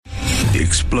The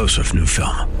explosive new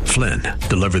film, Flynn,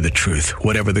 deliver the truth,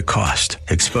 whatever the cost,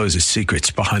 exposes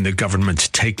secrets behind the government's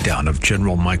takedown of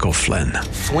General Michael Flynn.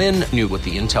 Flynn knew what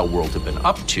the intel world had been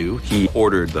up to. He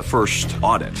ordered the first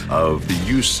audit of the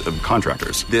use of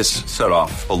contractors. This set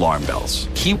off alarm bells.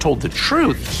 He told the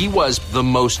truth. He was the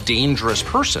most dangerous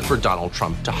person for Donald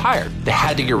Trump to hire. They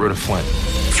had to get rid of Flynn.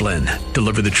 Flynn,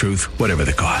 deliver the truth, whatever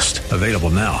the cost. Available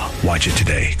now. Watch it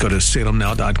today. Go to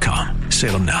salemnow.com.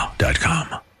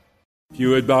 salemnow.com. If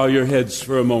you would bow your heads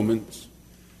for a moment.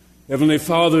 Heavenly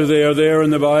Father, they are there in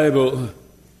the Bible.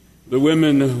 The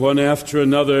women, one after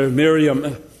another,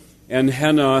 Miriam and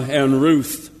Hannah and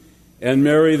Ruth, and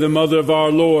Mary, the mother of our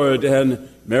Lord, and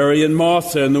Mary and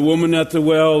Martha, and the woman at the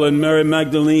well, and Mary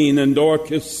Magdalene, and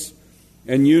Dorcas,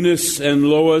 and Eunice and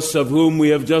Lois, of whom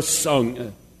we have just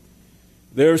sung.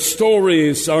 Their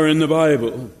stories are in the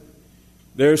Bible.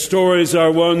 Their stories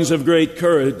are ones of great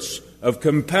courage, of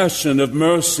compassion, of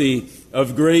mercy,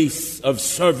 of grace, of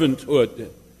servanthood.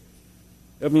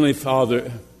 Heavenly Father,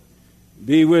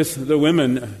 be with the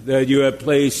women that you have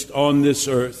placed on this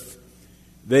earth.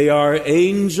 They are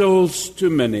angels to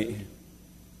many,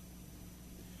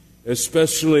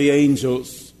 especially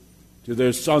angels to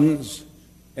their sons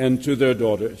and to their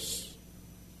daughters.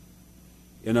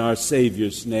 In our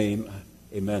Savior's name,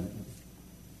 amen.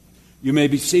 You may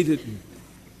be seated.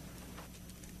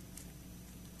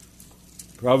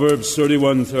 Proverbs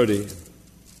 31:30.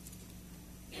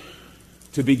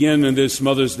 To begin in this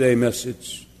Mother's Day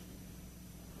message.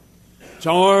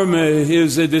 Charm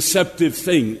is a deceptive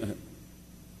thing.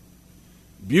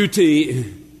 Beauty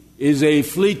is a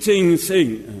fleeting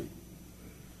thing.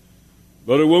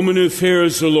 But a woman who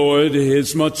fears the Lord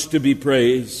is much to be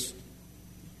praised.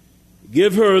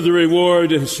 Give her the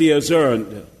reward she has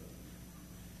earned,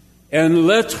 and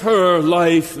let her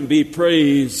life be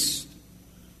praised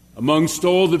amongst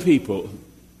all the people.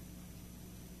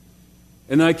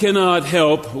 And I cannot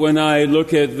help, when I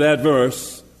look at that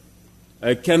verse,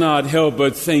 I cannot help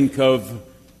but think of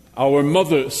our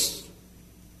mothers.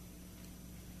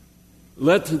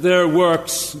 Let their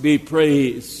works be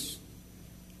praised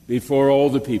before all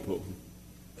the people.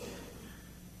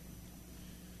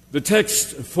 The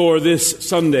text for this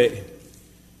Sunday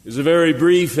is a very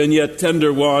brief and yet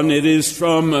tender one. It is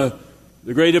from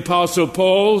the great Apostle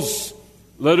Paul's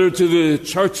letter to the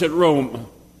church at Rome.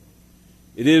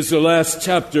 It is the last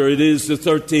chapter. It is the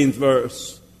 13th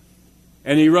verse.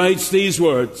 And he writes these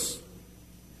words: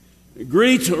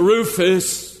 Greet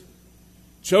Rufus,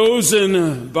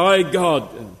 chosen by God,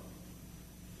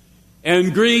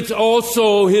 and greet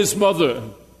also his mother,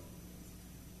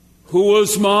 who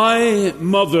was my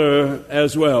mother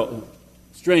as well.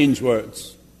 Strange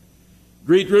words.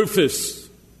 Greet Rufus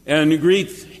and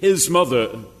greet his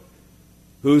mother,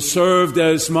 who served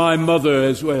as my mother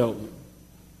as well.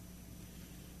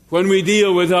 When we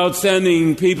deal with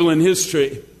outstanding people in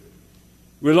history,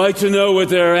 we like to know what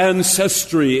their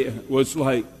ancestry was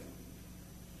like.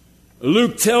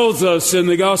 Luke tells us in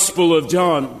the Gospel of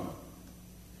John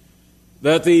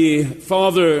that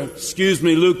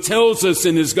Luke tells us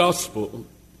in his Gospel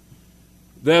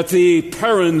that the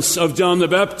parents of John the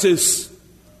Baptist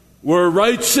were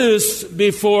righteous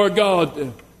before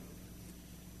God.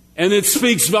 And it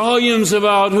speaks volumes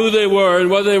about who they were and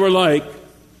what they were like.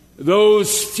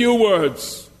 Those few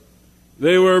words,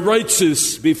 they were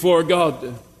righteous before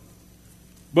God.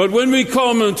 But when we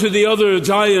come to the other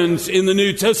giants in the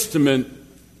New Testament,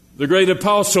 the great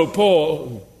Apostle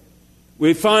Paul,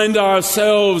 we find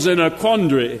ourselves in a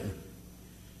quandary.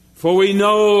 For we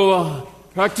know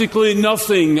practically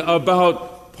nothing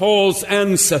about Paul's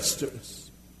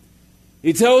ancestors.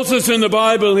 He tells us in the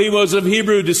Bible he was of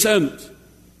Hebrew descent.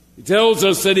 He tells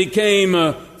us that he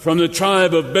came from the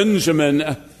tribe of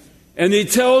Benjamin. And he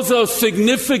tells us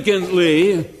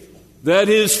significantly that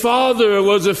his father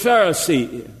was a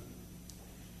Pharisee.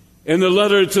 In the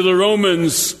letter to the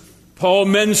Romans, Paul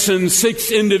mentions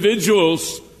 6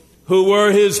 individuals who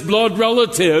were his blood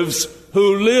relatives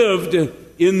who lived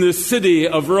in the city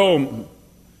of Rome.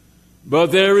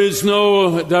 But there is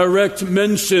no direct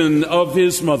mention of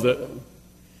his mother.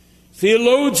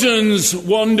 Theologians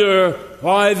wonder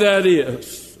why that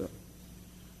is.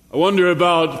 I wonder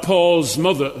about Paul's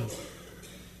mother.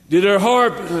 Did her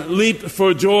heart leap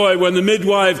for joy when the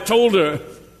midwife told her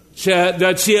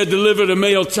that she had delivered a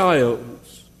male child?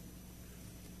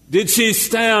 Did she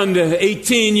stand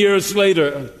 18 years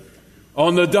later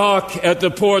on the dock at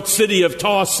the port city of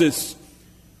Tarsus,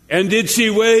 and did she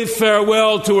wave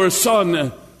farewell to her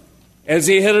son as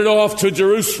he headed off to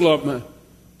Jerusalem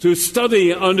to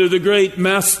study under the great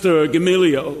master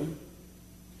Gamaliel?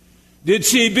 Did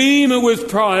she beam with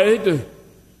pride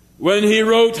when he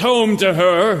wrote home to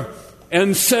her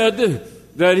and said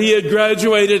that he had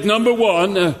graduated number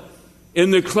 1 in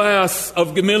the class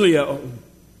of Gamaliel?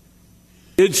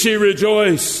 Did she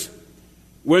rejoice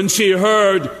when she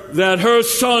heard that her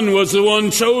son was the one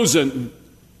chosen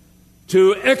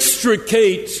to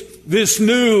extricate this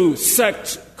new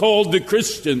sect called the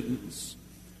Christians?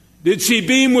 Did she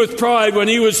beam with pride when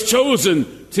he was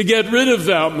chosen to get rid of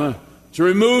them, to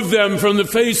remove them from the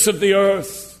face of the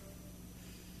earth?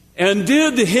 And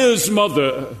did his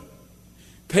mother,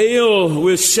 pale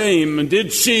with shame,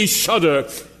 did she shudder?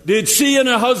 Did she and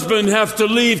her husband have to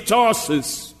leave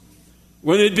Tarsus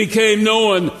when it became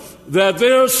known that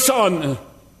their son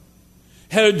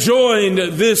had joined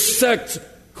this sect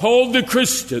called the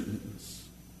Christians?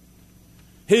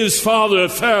 His father, a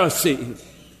Pharisee,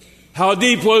 how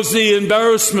deep was the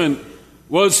embarrassment?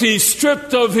 Was he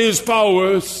stripped of his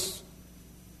powers?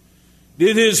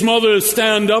 Did his mother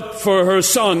stand up for her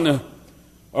son?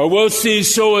 Or was she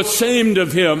so ashamed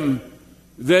of him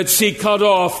that she cut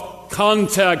off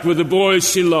contact with the boys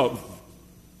she loved?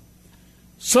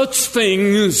 Such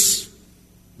things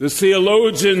the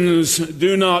theologians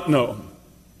do not know.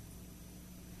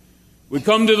 We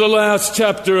come to the last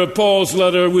chapter of Paul's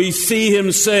letter. We see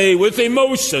him say with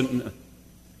emotion,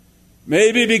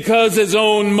 maybe because his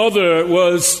own mother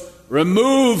was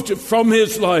removed from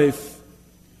his life,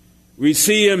 we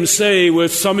see him say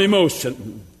with some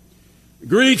emotion,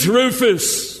 greet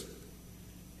Rufus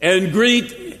and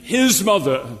greet his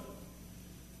mother,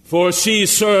 for she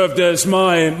served as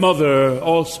my mother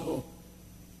also.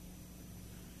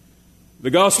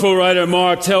 The gospel writer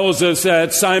Mark tells us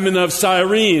that Simon of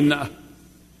Cyrene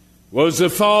was the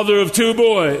father of 2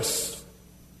 boys,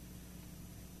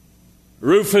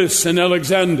 Rufus and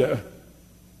Alexander.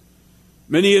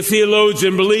 Many a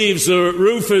theologian believes the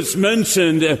Rufus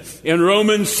mentioned in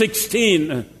Romans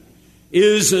 16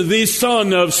 is the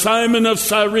son of Simon of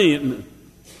Cyrene.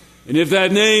 And if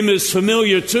that name is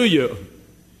familiar to you,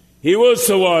 he was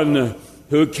the one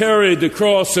who carried the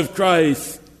cross of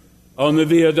Christ on the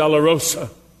Via Dolorosa.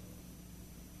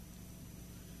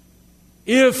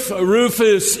 If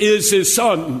Rufus is his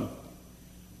son,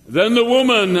 then the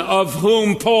woman of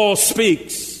whom Paul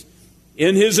speaks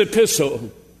in his epistle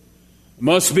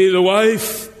must be the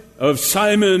wife of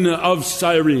Simon of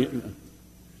Cyrene.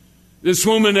 This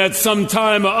woman at some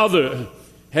time or other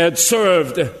had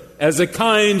served as a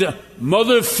kind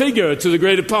mother figure to the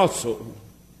great apostle.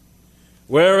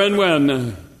 Where and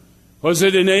when? Was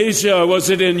it in Asia? Was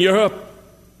it in Europe?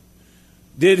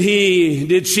 Did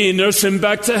she nurse him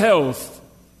back to health?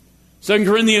 2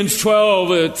 Corinthians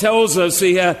 12 tells us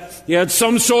he had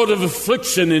some sort of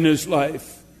affliction in his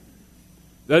life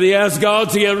that he asked God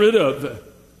to get rid of.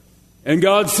 And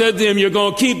God said to him, you're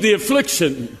going to keep the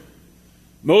affliction.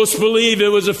 Most believe it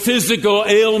was a physical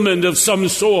ailment of some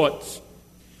sort.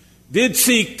 Did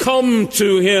she come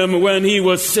to him when he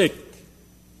was sick?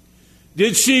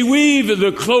 Did she weave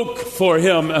the cloak for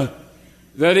him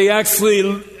that he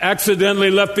actually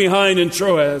accidentally left behind in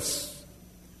Troas?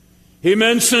 He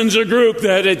mentions a group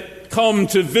that had come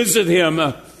to visit him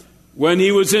when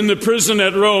he was in the prison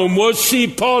at Rome. Was she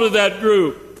part of that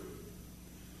group?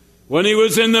 When he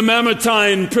was in the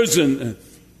Mamertine prison,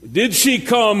 did she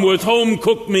come with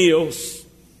home-cooked meals,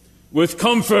 with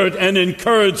comfort and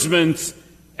encouragement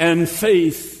and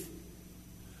faith?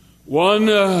 One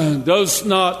does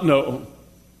not know.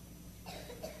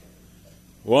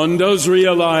 One does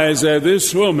realize that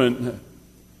this woman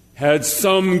had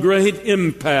some great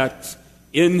impact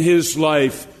in his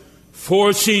life,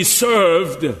 for she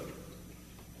served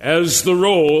as the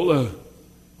role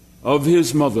of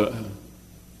his mother.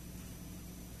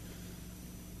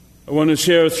 I want to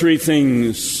share 3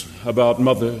 things about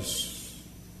mothers.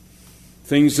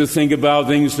 Things to think about,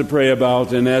 things to pray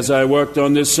about. And as I worked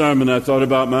on this sermon, I thought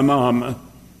about my mom.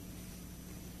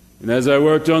 And as I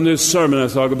worked on this sermon, I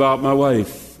thought about my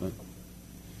wife.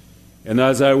 And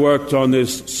as I worked on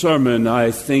this sermon,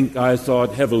 I think I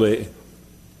thought heavily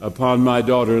upon my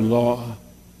daughter-in-law.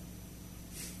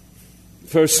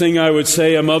 First thing I would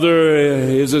say, a mother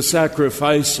is a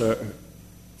sacrificer.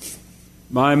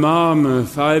 My mom,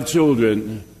 5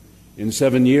 children in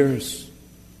 7 years.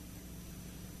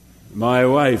 My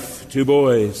wife, 2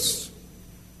 boys,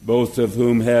 both of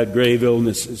whom had grave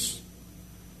illnesses.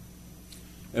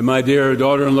 And my dear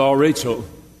daughter-in-law, Rachel,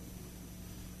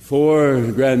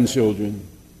 4 grandchildren.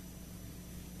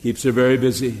 Keeps her very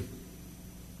busy.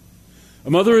 A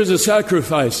mother is a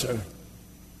sacrificer.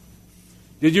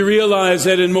 Did you realize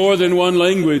that in more than one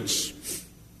language,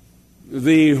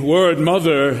 the word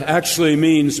mother actually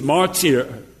means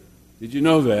martyr? Did you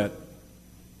know that?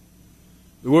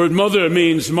 The word mother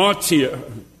means martyr.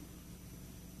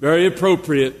 Very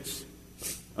appropriate.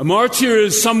 A martyr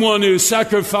is someone who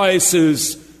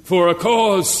sacrifices for a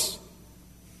cause.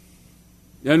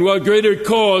 And what greater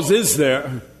cause is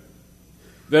there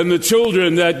than the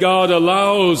children that God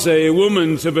allows a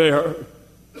woman to bear?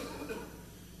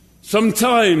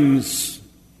 Sometimes,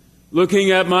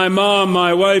 looking at my mom,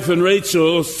 my wife, and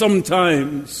Rachel,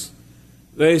 sometimes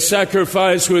they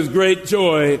sacrifice with great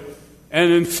joy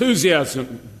and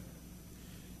enthusiasm.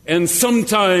 And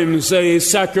sometimes they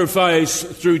sacrifice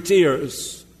through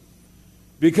tears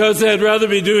because they'd rather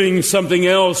be doing something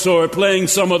else or playing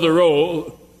some other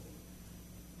role.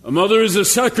 A mother is a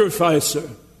sacrificer.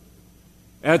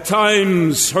 At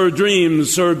times, her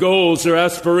dreams, her goals, her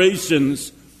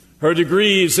aspirations, her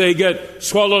degrees, they get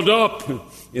swallowed up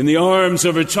in the arms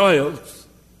of her child.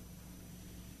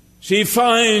 She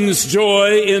finds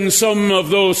joy in some of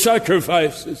those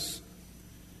sacrifices.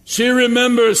 She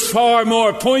remembers far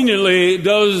more poignantly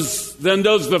than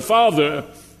does the father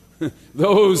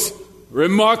those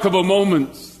remarkable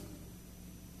moments.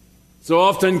 So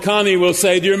often Connie will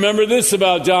say, do you remember this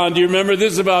about John? Do you remember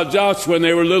this about Josh when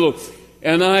they were little?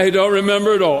 And I don't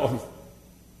remember it all.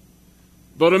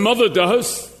 But a mother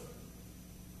does.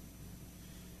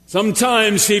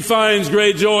 Sometimes she finds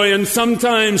great joy, and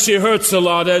sometimes she hurts a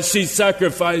lot as she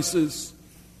sacrifices.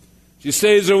 She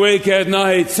stays awake at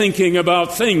night thinking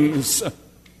about things.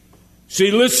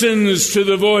 She listens to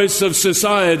the voice of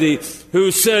society who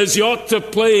says you ought to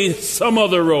play some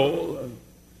other role.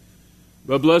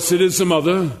 But blessed is the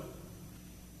mother,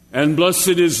 and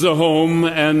blessed is the home,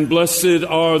 and blessed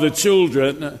are the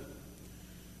children.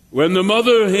 When the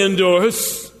mother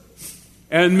endures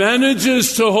and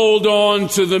manages to hold on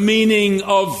to the meaning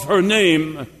of her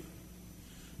name,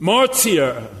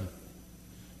 martyr,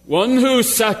 one who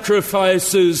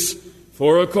sacrifices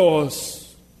for a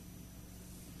cause.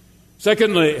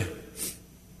 Secondly,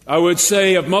 I would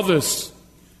say of mothers,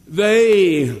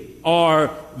 they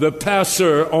are the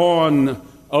passer on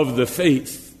of the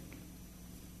faith.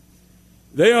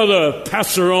 They are the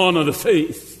passer on of the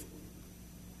faith.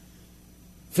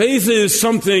 Faith is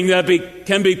something that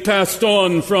can be passed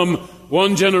on from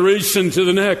one generation to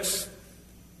the next.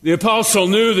 The apostle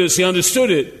knew this, he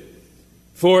understood it.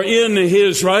 For in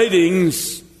his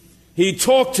writings, he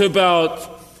talked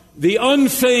about the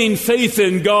unfeigned faith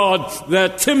in God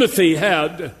that Timothy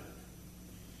had.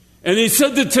 And he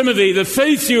said to Timothy, the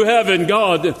faith you have in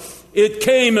God, it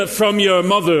came from your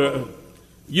mother,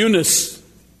 Eunice.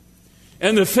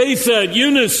 And the faith that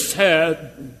Eunice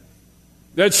had,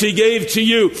 that she gave to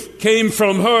you, came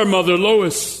from her mother,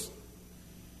 Lois.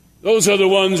 Those are the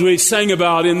ones we sang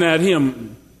about in that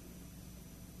hymn.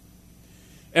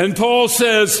 And Paul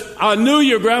says, I knew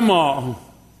your grandma,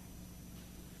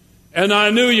 and I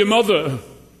knew your mother.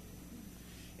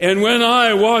 And when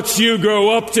I watch you grow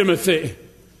up, Timothy,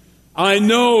 I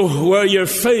know where your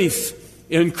faith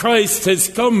in Christ has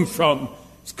come from.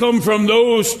 It's come from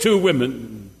those two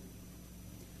women.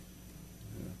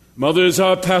 Mothers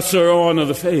are passer on of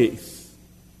the faith.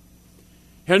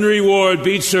 Henry Ward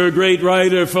Beecher, great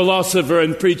writer, philosopher,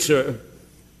 and preacher,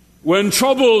 when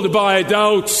troubled by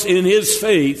doubts in his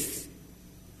faith,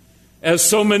 as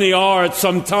so many are at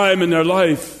some time in their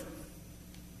life,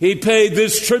 he paid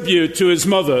this tribute to his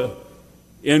mother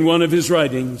in one of his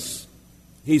writings.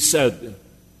 He said,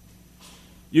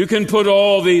 you can put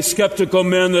all the skeptical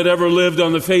men that ever lived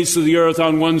on the face of the earth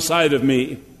on one side of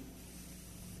me,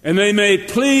 and they may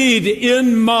plead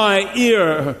in my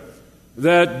ear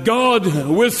that God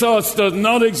with us does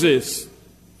not exist.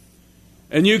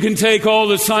 And you can take all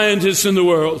the scientists in the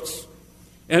world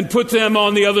and put them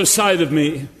on the other side of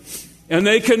me, and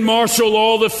they can marshal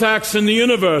all the facts in the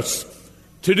universe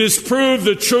to disprove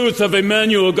the truth of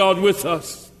Emmanuel, God with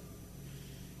us.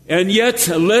 And yet,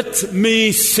 let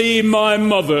me see my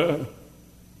mother.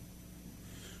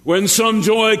 When some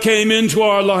joy came into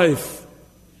our life,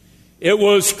 it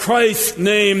was Christ's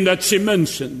name that she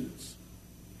mentioned.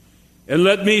 And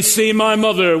let me see my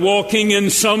mother walking in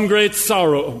some great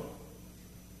sorrow,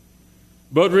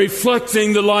 but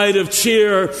reflecting the light of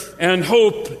cheer and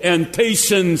hope and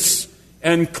patience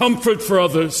and comfort for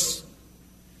others.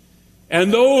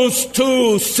 And those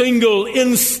two single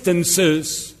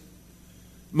instances,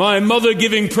 my mother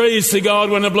giving praise to God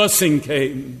when a blessing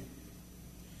came,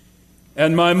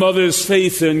 and my mother's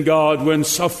faith in God when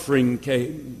suffering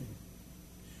came,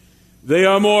 they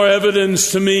are more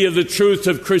evidence to me of the truth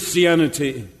of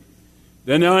Christianity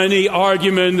than any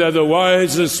argument that the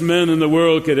wisest men in the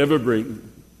world could ever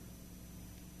bring.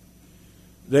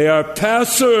 They are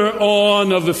passer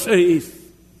on of the faith.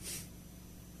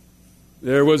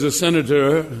 There was a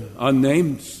senator,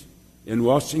 unnamed, in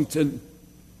Washington,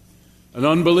 an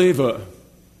unbeliever,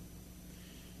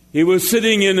 he was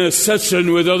sitting in a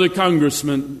session with other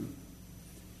congressmen,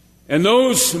 and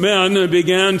those men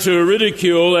began to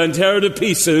ridicule and tear to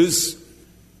pieces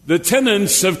the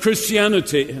tenets of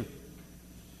Christianity.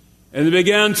 And they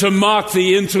began to mock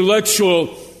the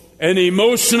intellectual and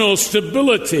emotional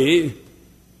stability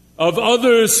of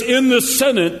others in the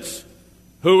Senate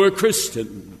who were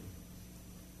Christian.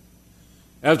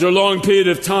 After a long period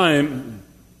of time,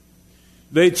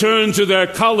 they turned to their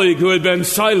colleague who had been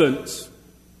silent,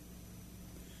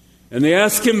 and they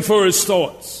asked him for his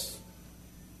thoughts.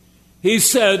 He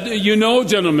said, "You know,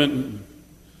 gentlemen,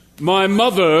 my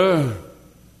mother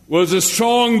was a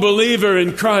strong believer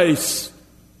in Christ,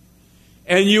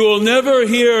 and you will never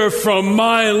hear from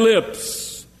my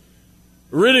lips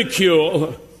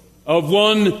ridicule of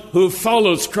one who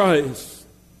follows Christ.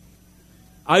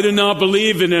 I do not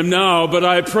believe in him now, but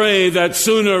I pray that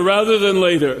sooner rather than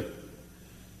later,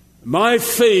 my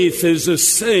faith is the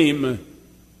same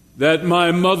that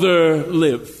my mother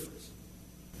lived."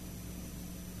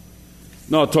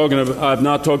 I've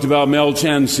not talked about Mel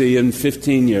Chansey in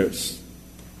 15 years.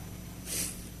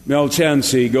 Mel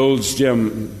Chansey, Gold's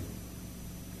Gym,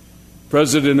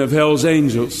 president of Hell's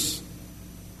Angels,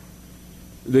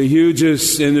 the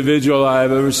hugest individual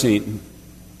I've ever seen.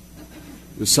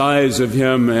 The size of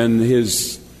him and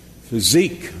his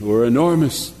physique were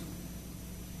enormous,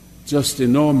 just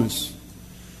enormous.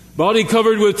 Body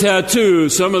covered with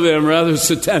tattoos, some of them rather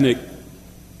satanic.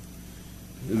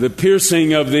 The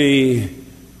piercing of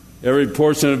every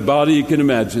portion of the body you can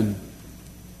imagine.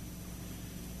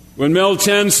 When Mel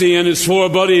Chansey and his four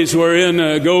buddies were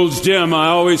in Gold's Gym, I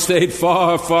always stayed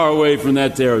far, far away from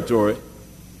that territory.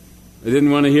 I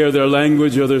didn't want to hear their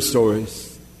language or their stories.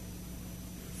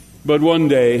 But one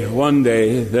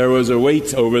day, there was a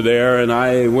weight over there, and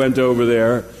I went over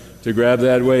there to grab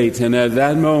that weight. And at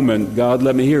that moment, God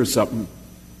let me hear something.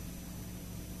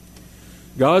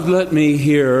 God let me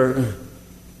hear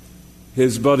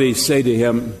his buddy say to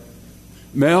him,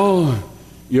 "Mel,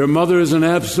 your mother is an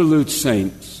absolute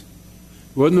saint.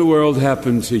 What in the world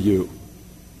happened to you?"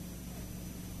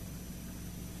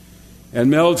 And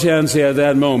Mel Chansey at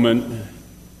that moment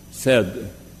said,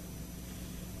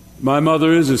 "My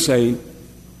mother is a saint.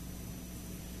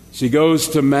 She goes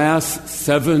to Mass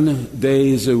 7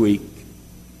 days a week."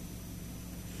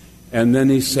 And then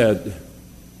he said,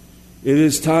 "It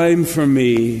is time for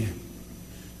me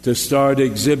to start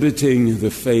exhibiting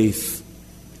the faith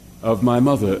of my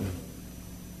mother.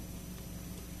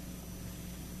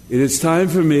 It is time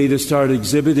for me to start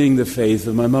exhibiting the faith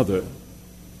of my mother."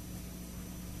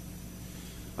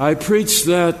 I preached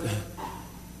that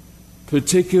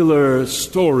particular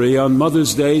story on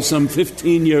Mother's Day some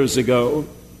 15 years ago.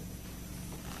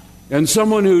 And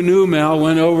someone who knew Mel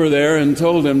went over there and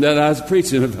told him that I was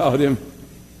preaching about him.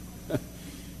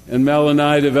 And Mel and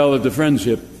I developed a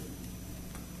friendship.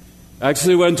 I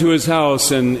actually went to his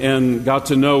house and got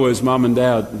to know his mom and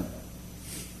dad.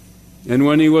 And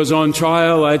when he was on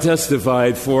trial, I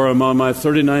testified for him on my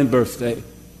 39th birthday.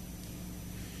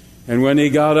 And when he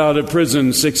got out of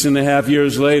prison 6.5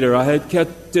 years later, I had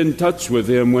kept in touch with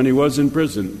him when he was in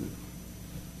prison.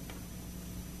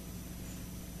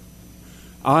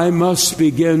 I must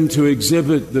begin to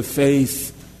exhibit the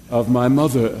faith of my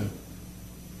mother.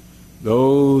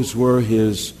 Those were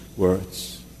his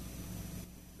words.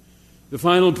 The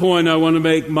final point I want to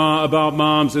make about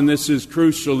moms, and this is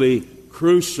crucially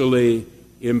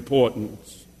important.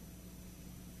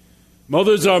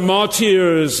 Mothers are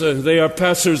martyrs. They are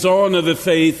passers on of the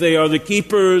faith. They are the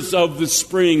keepers of the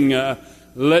spring.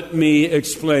 Let me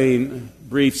explain.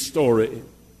 Brief story.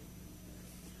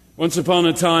 Once upon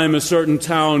a time, a certain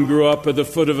town grew up at the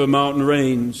foot of a mountain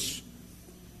range.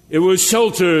 It was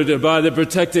sheltered by the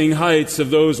protecting heights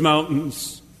of those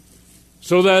mountains,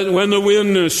 so that when the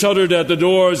wind shuddered at the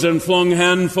doors and flung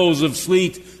handfuls of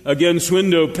sleet against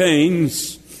window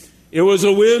panes, it was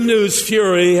a wind whose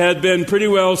fury had been pretty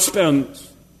well spent.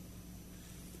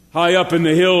 High up in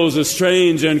the hills, a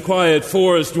strange and quiet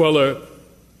forest dweller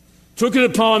took it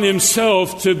upon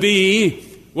himself to be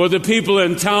what the people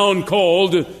in town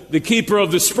called the keeper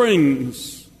of the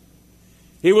springs.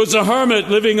 He was a hermit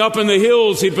living up in the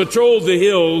hills. He patrolled the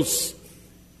hills,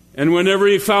 and whenever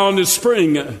he found a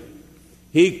spring,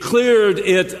 he cleared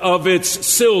it of its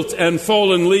silt and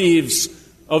fallen leaves,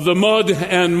 of the mud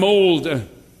and mold.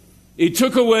 He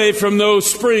took away from those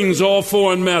springs all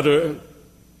foreign matter,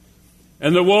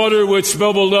 and the water which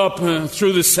bubbled up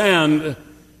through the sand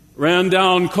ran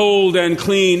down cold and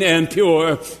clean and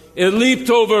pure. It leaped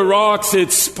over rocks.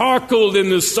 It sparkled in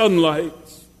the sunlight.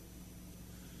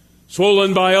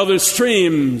 Swollen by other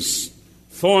streams,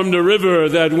 formed a river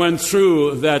that went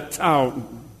through that town.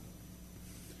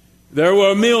 There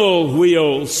were mill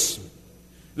wheels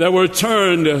that were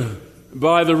turned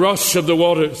by the rush of the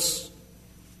waters.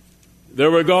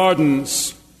 There were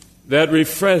gardens that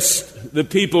refreshed the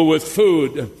people with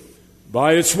food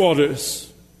by its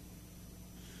waters.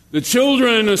 The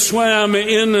children swam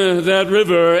in that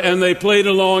river and they played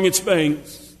along its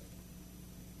banks.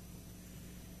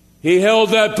 He held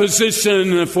that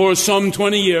position for some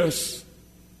 20 years.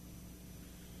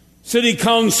 City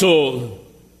council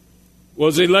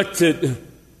was elected.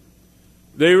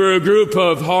 They were a group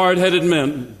of hard-headed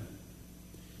men.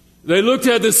 They looked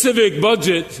at the civic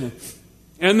budget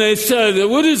and they said,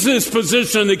 what is this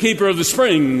position, the keeper of the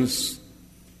springs?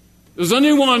 Does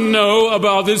anyone know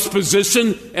about this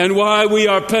position and why we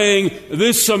are paying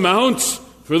this amount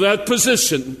for that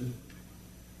position?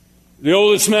 The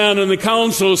oldest man in the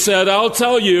council said, I'll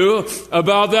tell you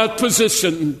about that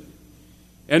position.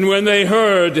 And when they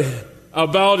heard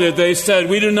about it, they said,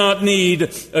 we do not need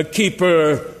a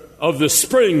keeper of the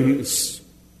springs.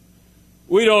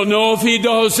 We don't know if he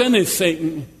does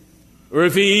anything or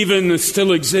if he even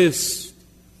still exists.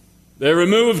 They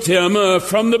removed him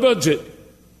from the budget.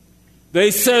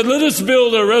 They said, let us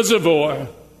build a reservoir,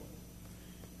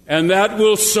 and that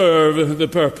will serve the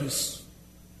purpose.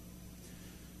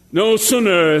 No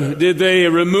sooner did they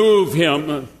remove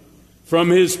him from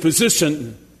his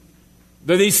position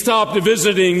than he stopped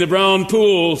visiting the brown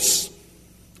pools,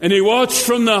 and he watched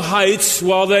from the heights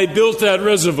while they built that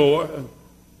reservoir.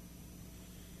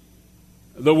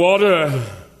 The water,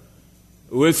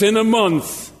 within a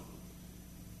month,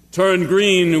 turned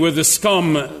green with the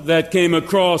scum that came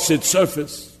across its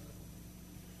surface.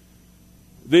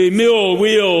 The mill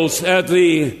wheels at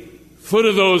the foot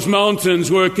of those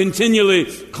mountains were continually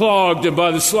clogged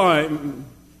by the slime.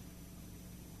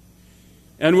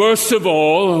 And worst of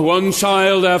all, one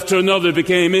child after another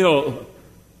became ill.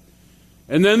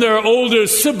 And then their older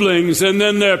siblings, and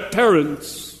then their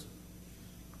parents.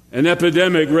 An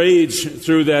epidemic raged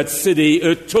through that city.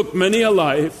 It took many a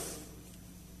life.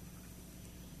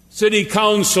 City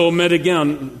council met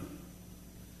again.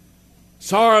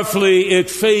 Sorrowfully, it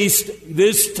faced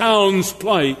this town's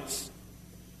plight.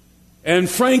 And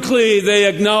frankly, they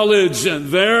acknowledged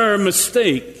their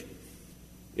mistake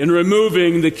in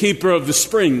removing the keeper of the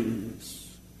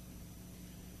springs.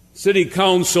 City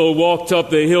council walked up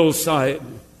the hillside.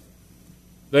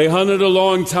 They hunted a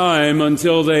long time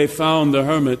until they found the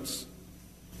hermit.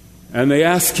 And they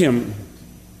asked him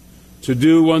to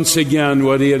do once again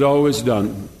what he had always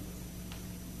done.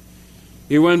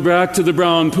 He went back to the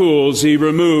brown pools. He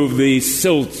removed the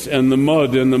silt and the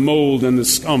mud and the mold and the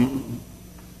scum.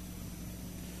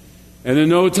 And in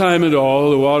no time at all,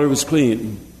 the water was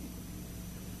clean.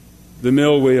 The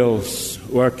mill wheels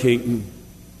working.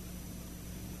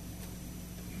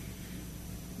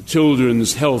 The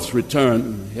children's health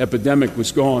returned. The epidemic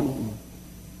was gone.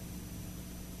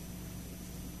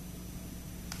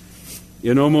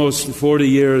 In almost 40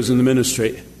 years in the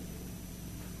ministry,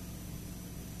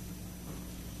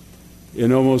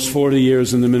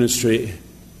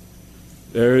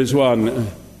 there is one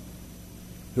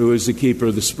who is the keeper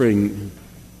of the spring,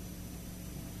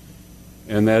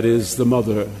 and that is the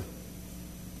mother.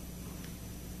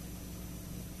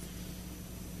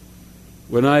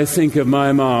 When I think of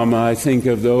my mom, I think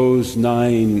of those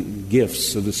 9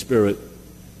 gifts of the Spirit.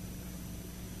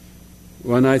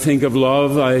 When I think of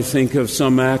love, I think of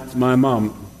some act my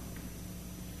mom.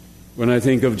 When I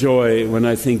think of joy, when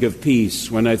I think of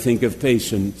peace, when I think of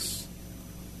patience.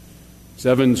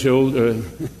 5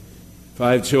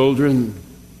 children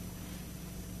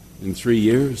in 3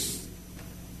 years.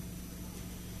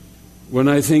 When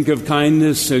I think of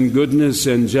kindness and goodness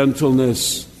and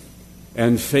gentleness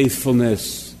and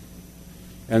faithfulness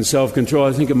and self-control,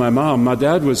 I think of my mom. My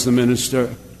dad was the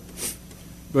minister.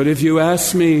 But if you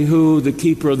ask me who the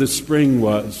keeper of the spring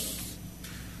was,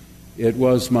 it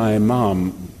was my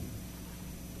mom.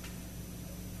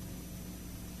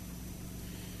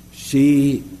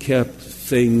 She kept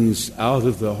things out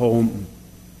of the home.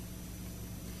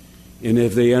 And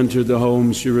if they entered the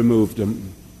home, she removed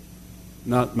them.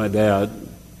 Not my dad.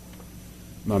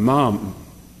 My mom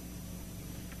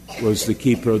was the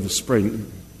keeper of the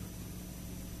spring.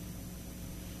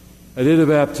 I did a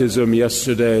baptism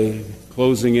yesterday,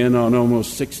 closing in on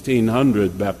almost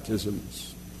 1,600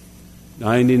 baptisms.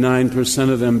 99%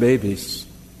 of them babies.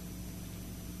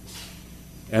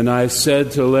 And I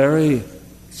said to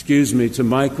to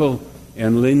Michael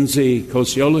and Lindsay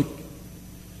Kosiolik,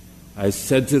 I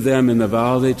said to them in the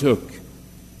vow they took,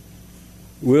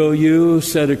 will you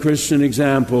set a Christian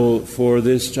example for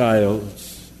this child,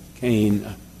 Cain,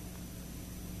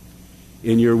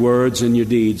 in your words and your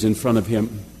deeds in front of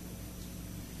him?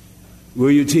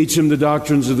 Will you teach him the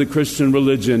doctrines of the Christian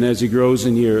religion as he grows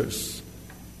in years?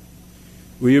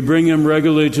 Will you bring him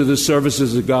regularly to the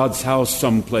services of God's house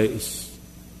someplace?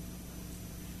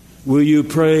 Will you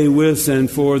pray with and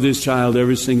for this child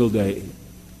every single day?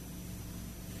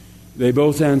 They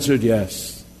both answered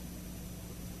yes.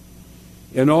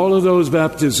 In all of those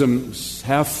baptisms,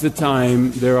 half the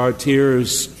time there are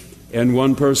tears in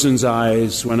one person's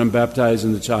eyes when I'm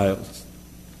baptizing the child.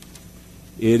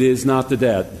 It is not the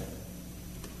dad.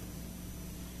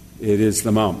 It is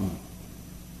the mom.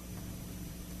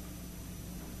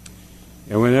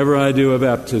 And whenever I do a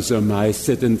baptism, I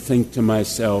sit and think to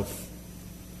myself,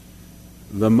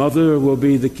 the mother will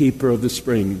be the keeper of the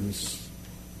springs,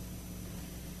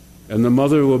 and the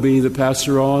mother will be the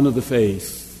passer on of the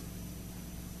faith,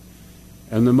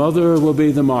 and the mother will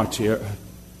be the martyr,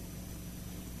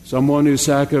 someone who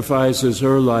sacrifices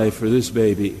her life for this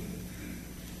baby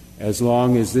as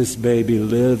long as this baby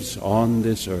lives on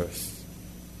this earth.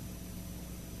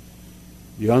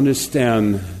 You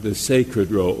understand the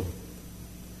sacred role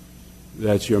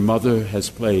that your mother has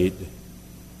played.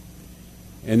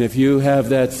 And if you have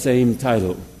that same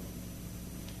title,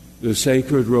 the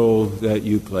sacred role that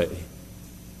you play,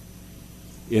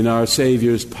 in our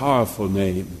Savior's powerful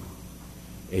name,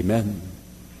 amen.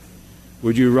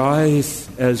 Would you rise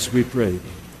as we pray?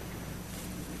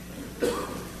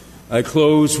 I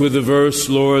close with the verse,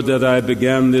 Lord, that I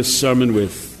began this sermon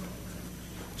with.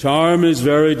 Charm is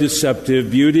very deceptive,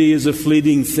 beauty is a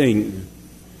fleeting thing,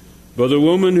 but the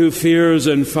woman who fears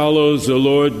and follows the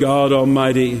Lord God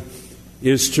Almighty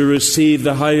is to receive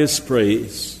the highest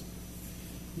praise.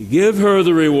 Give her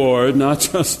the reward, not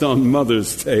just on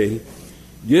Mother's Day.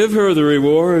 Give her the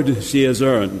reward she has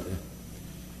earned.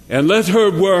 And let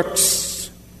her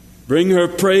works bring her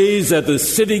praise at the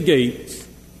city gate.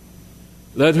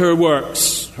 Let her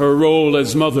works, her role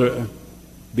as mother,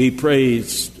 be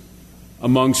praised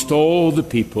amongst all the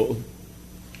people.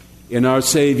 In our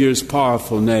Savior's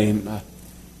powerful name,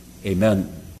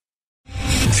 amen.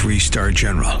 3-star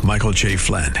General Michael J.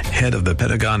 Flynn, head of the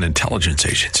Pentagon Intelligence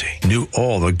Agency, knew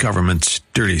all the government's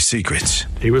dirty secrets.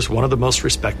 He was one of the most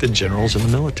respected generals in the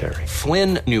military.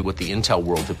 Flynn knew what the intel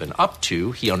world had been up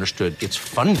to. He understood its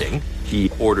funding.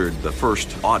 He ordered the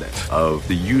first audit of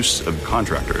the use of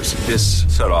contractors. This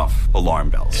set off alarm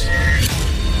bells.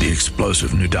 The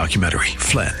explosive new documentary,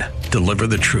 Flynn, Deliver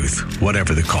the Truth,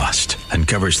 Whatever the Cost,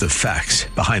 uncovers the facts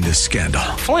behind this scandal.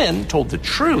 Flynn told the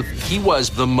truth. He was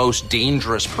the most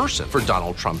dangerous person for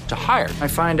Donald Trump to hire. I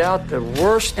find out the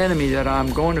worst enemy that I'm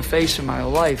going to face in my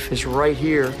life is right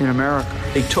here in America.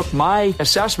 They took my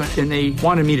assessment and they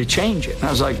wanted me to change it. And I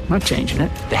was like, I'm not changing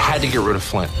it. They had to get rid of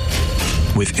Flynn.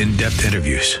 With in-depth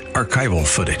interviews, archival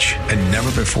footage, and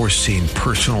never-before-seen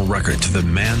personal records of the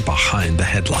man behind the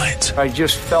headlines. I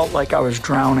just felt like I was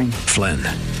drowning. Flynn,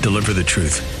 Deliver the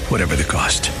Truth, Whatever the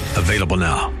Cost. Available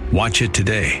now. Watch it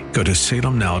today. Go to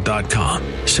salemnow.com.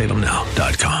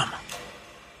 salemnow.com.